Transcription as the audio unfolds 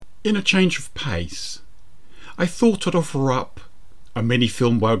In a change of pace, I thought I'd offer up a mini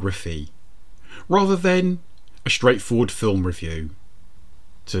film biography rather than a straightforward film review.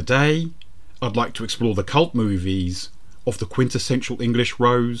 Today, I'd like to explore the cult movies of the quintessential English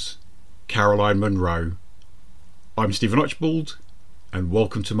rose, Caroline Munro. I'm Stephen Archibald, and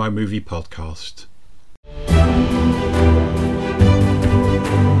welcome to my movie podcast.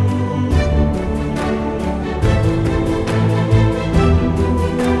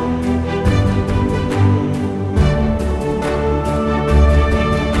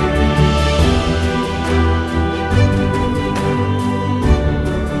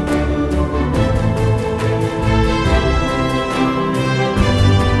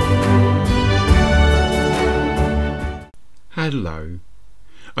 Hello,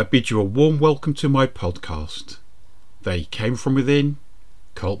 I bid you a warm welcome to my podcast. They Came From Within,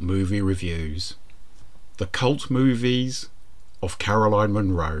 Cult Movie Reviews. The cult movies of Caroline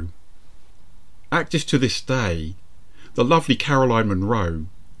Munro. Active to this day, the lovely Caroline Munro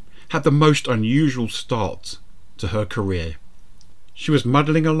had the most unusual start to her career. She was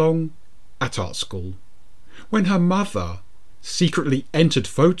muddling along at art school when her mother secretly entered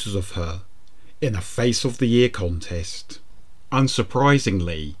photos of her in a Face of the Year contest.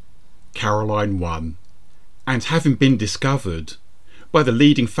 Unsurprisingly, Caroline won, and having been discovered by the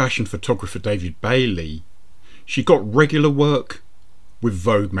leading fashion photographer David Bailey, she got regular work with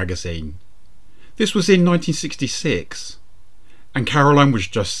Vogue magazine. This was in 1966, and Caroline was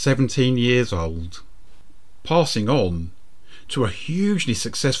just 17 years old. Passing on to a hugely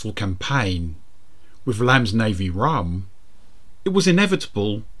successful campaign with Lamb's Navy rum, it was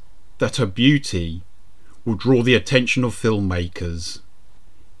inevitable that her beauty will draw the attention of filmmakers.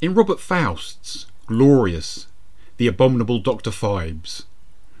 In Robert Faust's glorious The Abominable Dr. Phibes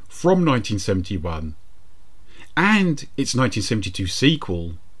from 1971 and its 1972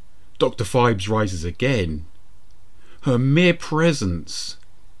 sequel, Dr. Phibes Rises Again, her mere presence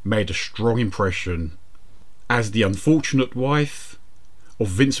made a strong impression as the unfortunate wife of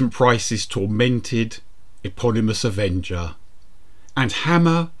Vincent Price's tormented eponymous avenger, and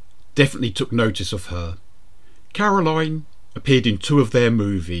Hammer definitely took notice of her. Caroline appeared in two of their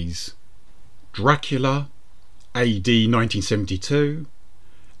movies, Dracula, AD 1972,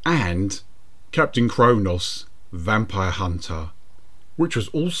 and Captain Kronos, Vampire Hunter, which was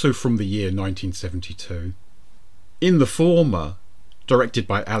also from the year 1972. In the former, directed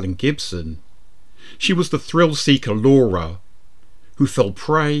by Alan Gibson, she was the thrill-seeker Laura, who fell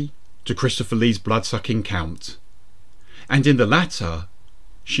prey to Christopher Lee's blood-sucking Count, and in the latter,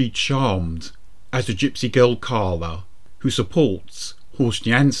 she charmed as the gypsy girl Carla, who supports Horst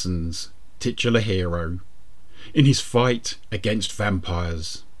Janssen's titular hero in his fight against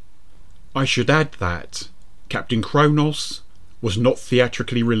vampires. I should add that Captain Kronos was not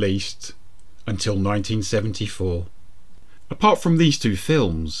theatrically released until 1974. Apart from these two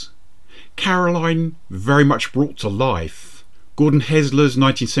films, Caroline very much brought to life Gordon Hessler's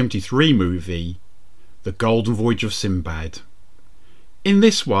 1973 movie, The Golden Voyage of Sinbad. In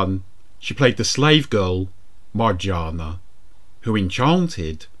this one, she played the slave girl Marjana, who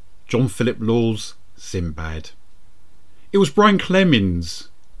enchanted John Philip Law's Sinbad. It was Brian Clemens,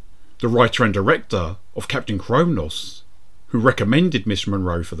 the writer and director of Captain Kronos, who recommended Miss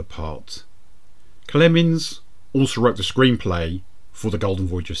Munro for the part. Clemens also wrote the screenplay for The Golden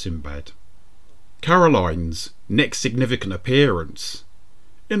Voyage of Sinbad. Caroline's next significant appearance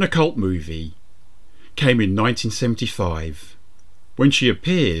in a cult movie came in 1975, when she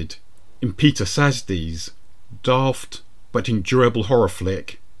appeared in Peter Sasdy's daft but enjoyable horror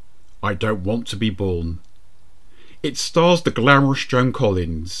flick, I Don't Want to Be Born. It stars the glamorous Joan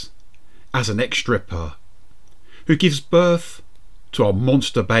Collins as an ex-stripper who gives birth to a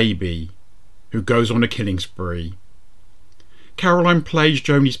monster baby who goes on a killing spree. Caroline plays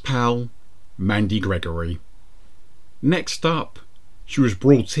Joni's pal, Mandy Gregory. Next up, she was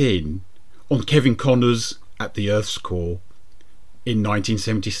brought in on Kevin Connor's At the Earth's Core in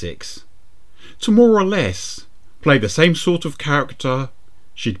 1976 to more or less play the same sort of character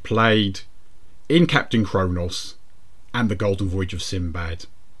she'd played in Captain Kronos and The Golden Voyage of Sinbad.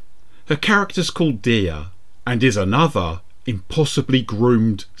 Her character's called Dia and is another impossibly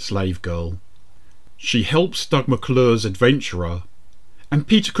groomed slave girl. She helps Doug McClure's adventurer and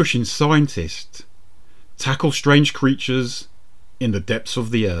Peter Cushing's scientist tackle strange creatures in the depths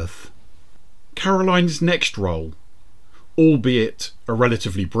of the earth. Caroline's next role, albeit a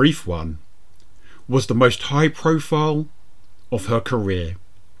relatively brief one, was the most high profile of her career.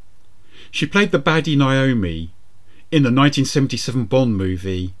 She played the baddie Naomi in the 1977 Bond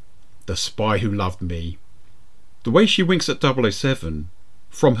movie The Spy Who Loved Me. The way she winks at 007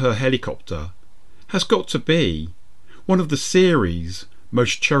 from her helicopter has got to be one of the series'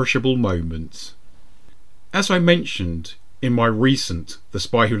 most cherishable moments. As I mentioned in my recent The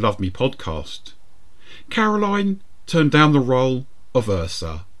Spy Who Loved Me podcast, Caroline turned down the role of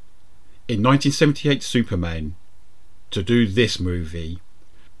Ursa in 1978 Superman to do this movie.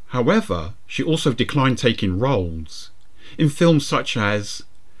 However, she also declined taking roles in films such as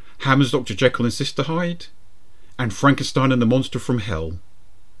Hammer's Dr. Jekyll and Sister Hyde and Frankenstein and the Monster from Hell,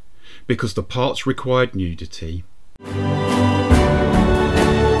 because the parts required nudity.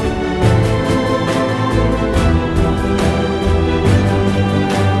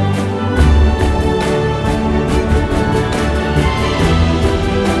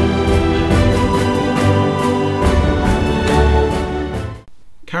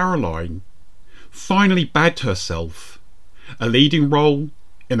 Caroline finally bagged herself a leading role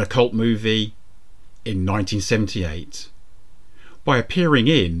in a cult movie in 1978 by appearing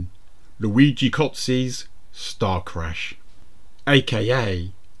in Luigi Cozzi's Star Crash,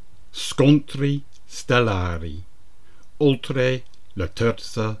 aka Scontri Stellari Oltre la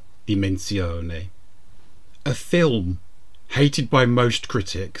Terza Dimensione, a film hated by most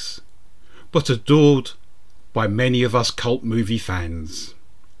critics but adored by many of us cult movie fans.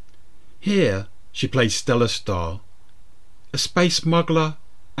 Here she plays Stella Star, a space smuggler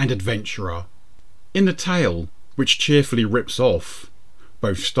and adventurer, in a tale which cheerfully rips off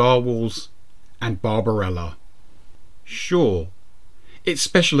both Star Wars and Barbarella. Sure, its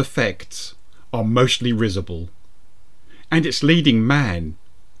special effects are mostly risible, and its leading man,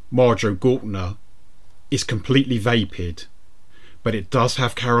 Marjo Gortner, is completely vapid, but it does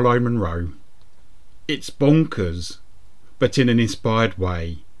have Caroline Munro. It's bonkers, but in an inspired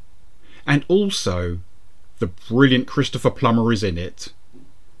way. And also, the brilliant Christopher Plummer is in it.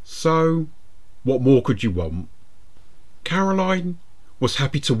 So, what more could you want? Caroline was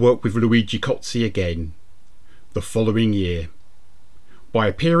happy to work with Luigi Cozzi again the following year by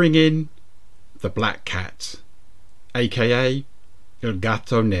appearing in The Black Cat, aka Il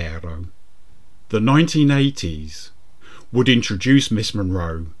Gatto Nero. The 1980s would introduce Miss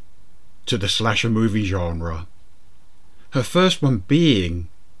Munro to the slasher movie genre, her first one being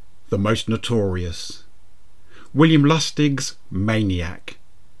the most notorious, William Lustig's Maniac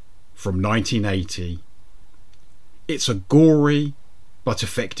from 1980. It's a gory but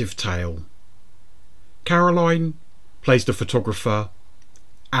effective tale. Caroline plays the photographer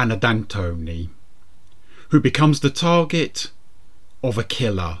Anna D'Antoni, who becomes the target of a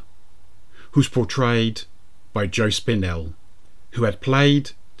killer who's portrayed by Joe Spinell, who had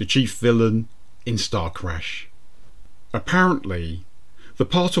played the chief villain in Star Crash. Apparently, the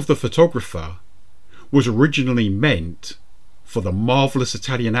part of the photographer was originally meant for the marvellous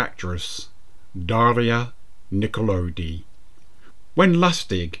Italian actress Daria Nicolodi. When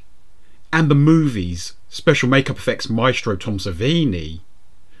Lustig and the movie's special makeup effects maestro Tom Savini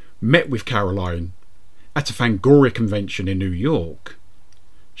met with Caroline at a Fangoria convention in New York,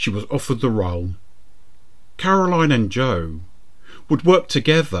 she was offered the role. Caroline and Joe would work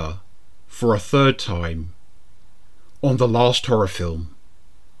together for a third time on the last horror film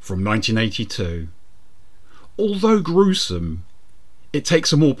from 1982. Although gruesome, it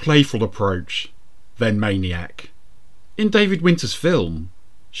takes a more playful approach than Maniac. In David Winter's film,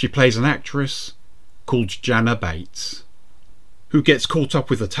 she plays an actress called Jana Bates, who gets caught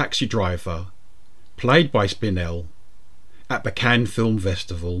up with a taxi driver, played by Spinell, at the Cannes Film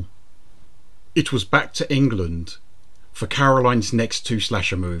Festival. It was back to England for Caroline's next two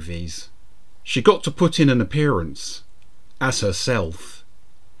slasher movies. She got to put in an appearance as herself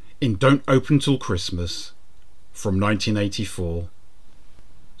in Don't Open Till Christmas from 1984.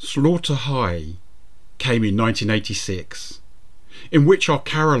 Slaughter High came in 1986, in which our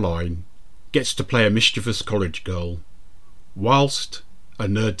Caroline gets to play a mischievous college girl, whilst a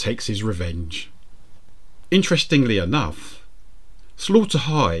nerd takes his revenge. Interestingly enough, Slaughter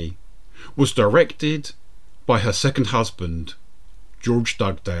High was directed by her second husband, George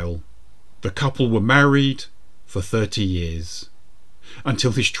Dugdale. The couple were married for 30 years,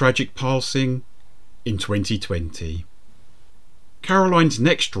 until his tragic passing in 2020. Caroline's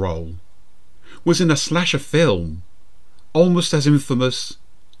next role was in a slasher film almost as infamous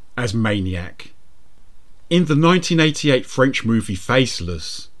as Maniac. In the 1988 French movie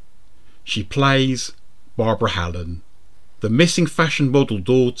Faceless, she plays Barbara Hallen, the missing fashion model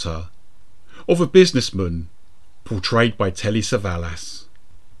daughter of a businessman portrayed by Telly Savalas.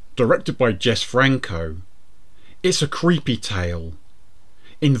 Directed by Jess Franco, it's a creepy tale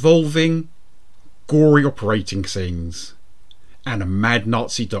involving gory operating scenes and a mad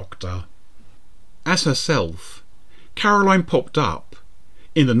Nazi doctor. As herself, Caroline popped up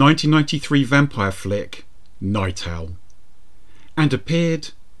in the 1993 vampire flick Night Owl, and appeared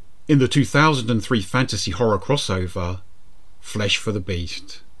in the 2003 fantasy horror crossover Flesh for the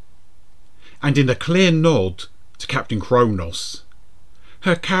Beast. And in a clear nod to Captain Kronos,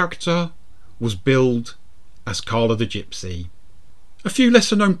 her character was billed as Carla the Gypsy. A few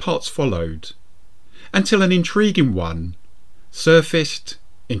lesser known parts followed, until an intriguing one surfaced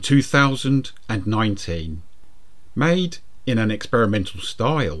in 2019. Made in an experimental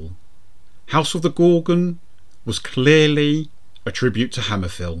style, House of the Gorgon was clearly a tribute to Hammer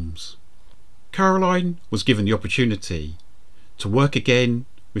films. Caroline was given the opportunity to work again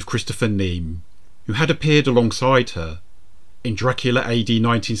with Christopher Neame, who had appeared alongside her in Dracula AD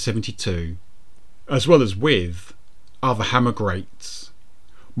 1972, as well as with other Hammer greats,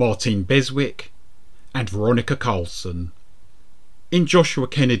 Martine Beswick and Veronica Carlson. In Joshua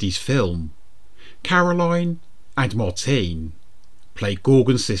Kennedy's film, Caroline and Martine play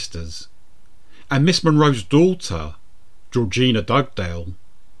Gorgon sisters, and Miss Munro's daughter, Georgina Dugdale,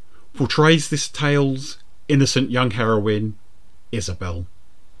 portrays this tale's innocent young heroine, Isabel.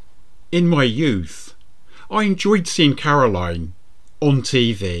 In my youth, I enjoyed seeing Caroline on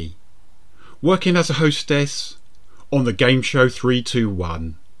TV, working as a hostess on the game show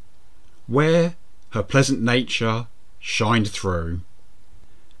 321, where her pleasant nature shined through,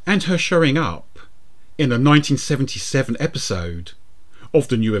 and her showing up in a 1977 episode of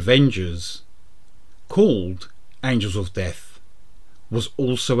The New Avengers called Angels of Death was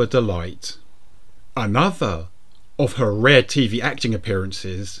also a delight. Another of her rare TV acting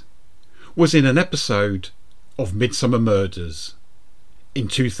appearances was in an episode of Midsummer Murders in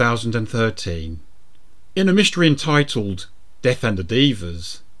 2013. In a mystery entitled Death and the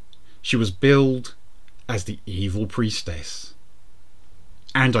Divas, she was billed as the evil priestess.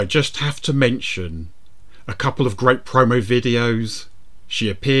 And I just have to mention a couple of great promo videos she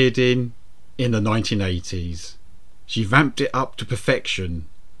appeared in the 1980s. She vamped it up to perfection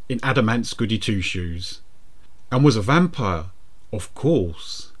in Adamant's Goody Two Shoes, and was a vampire, of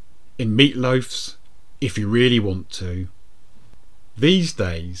course, in Meatloaf's If You Really Want To. These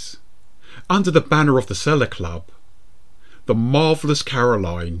days, under the banner of the Cellar Club, the marvellous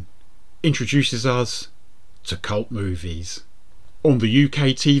Caroline introduces us to cult movies on the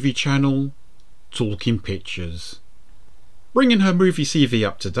UK TV channel Talking Pictures. Bringing her movie CV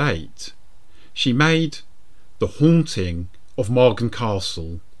up to date, she made The Haunting of Margam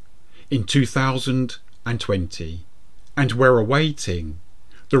Castle in 2020, and we're awaiting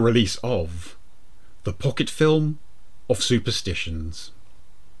the release of The Pocket Film of Superstitions.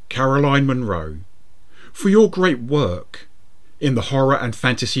 Caroline Munro, for your great work in the horror and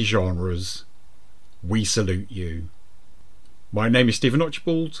fantasy genres, we salute you. My name is Stephen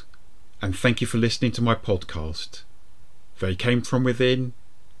Archibald, and thank you for listening to my podcast, They Came From Within,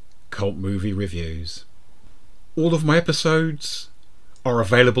 Cult Movie Reviews. All of my episodes are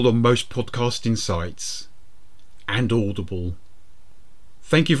available on most podcasting sites and Audible.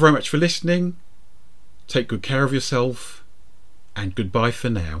 Thank you very much for listening. Take good care of yourself, and goodbye for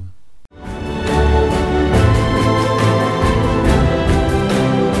now.